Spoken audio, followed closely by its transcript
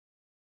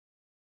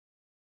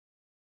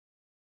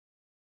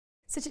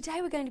So today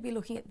we're going to be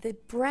looking at the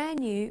brand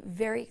new,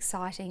 very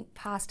exciting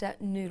pasta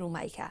noodle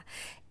maker.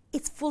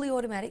 It's fully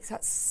automatic, so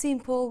it's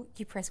simple.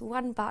 You press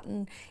one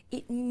button,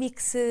 it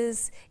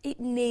mixes, it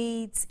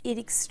kneads, it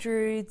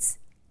extrudes.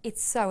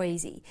 It's so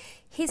easy.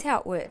 Here's how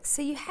it works.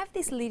 So you have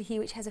this lid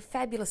here which has a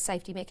fabulous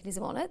safety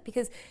mechanism on it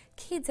because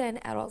kids and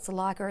adults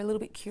alike are a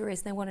little bit curious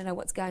and they want to know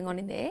what's going on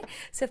in there.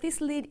 So if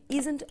this lid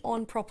isn't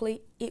on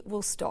properly, it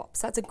will stop.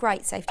 So it's a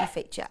great safety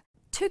feature.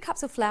 2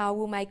 cups of flour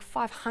will make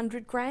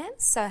 500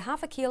 grams, so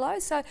half a kilo,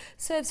 so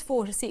serves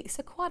 4 to 6,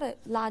 so quite a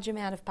large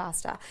amount of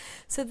pasta.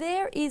 So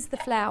there is the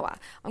flour.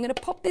 I'm going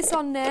to pop this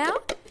on now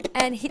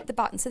and hit the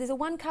button. So there's a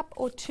 1 cup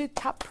or 2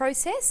 cup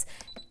process.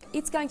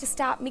 It's going to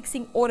start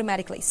mixing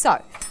automatically.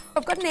 So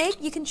I've got an egg.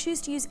 You can choose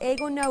to use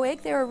egg or no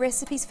egg. There are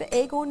recipes for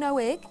egg or no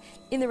egg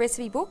in the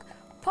recipe book.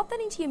 Pop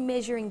that into your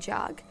measuring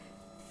jug.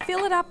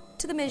 Fill it up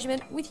to the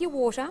measurement with your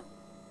water.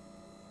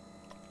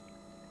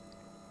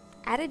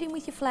 Add it in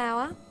with your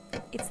flour.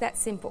 It's that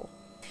simple.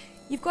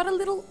 You've got a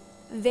little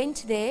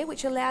vent there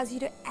which allows you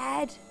to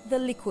add the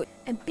liquid,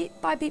 and bit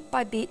by bit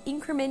by bit,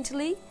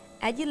 incrementally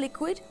add your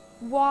liquid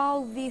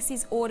while this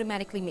is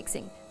automatically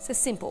mixing. So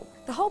simple.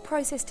 The whole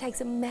process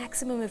takes a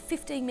maximum of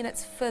 15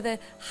 minutes for the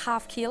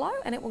half kilo,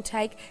 and it will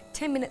take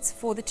 10 minutes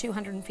for the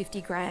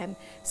 250 gram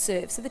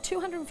serve. So the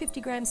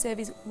 250 gram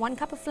serve is 1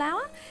 cup of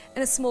flour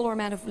and a smaller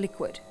amount of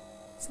liquid.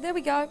 So there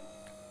we go.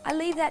 I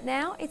leave that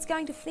now. It's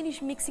going to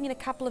finish mixing in a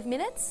couple of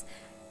minutes,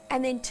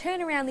 and then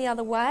turn around the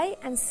other way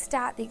and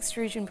start the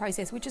extrusion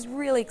process, which is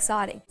really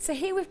exciting. So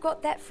here we've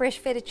got that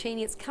fresh fettuccine.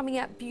 It's coming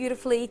out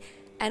beautifully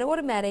and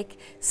automatic.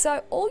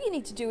 So all you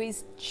need to do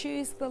is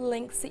choose the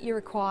lengths that you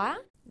require.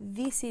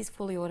 This is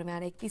fully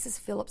automatic. This is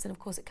Philips, and of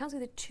course it comes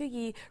with a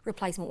 2-year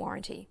replacement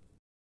warranty.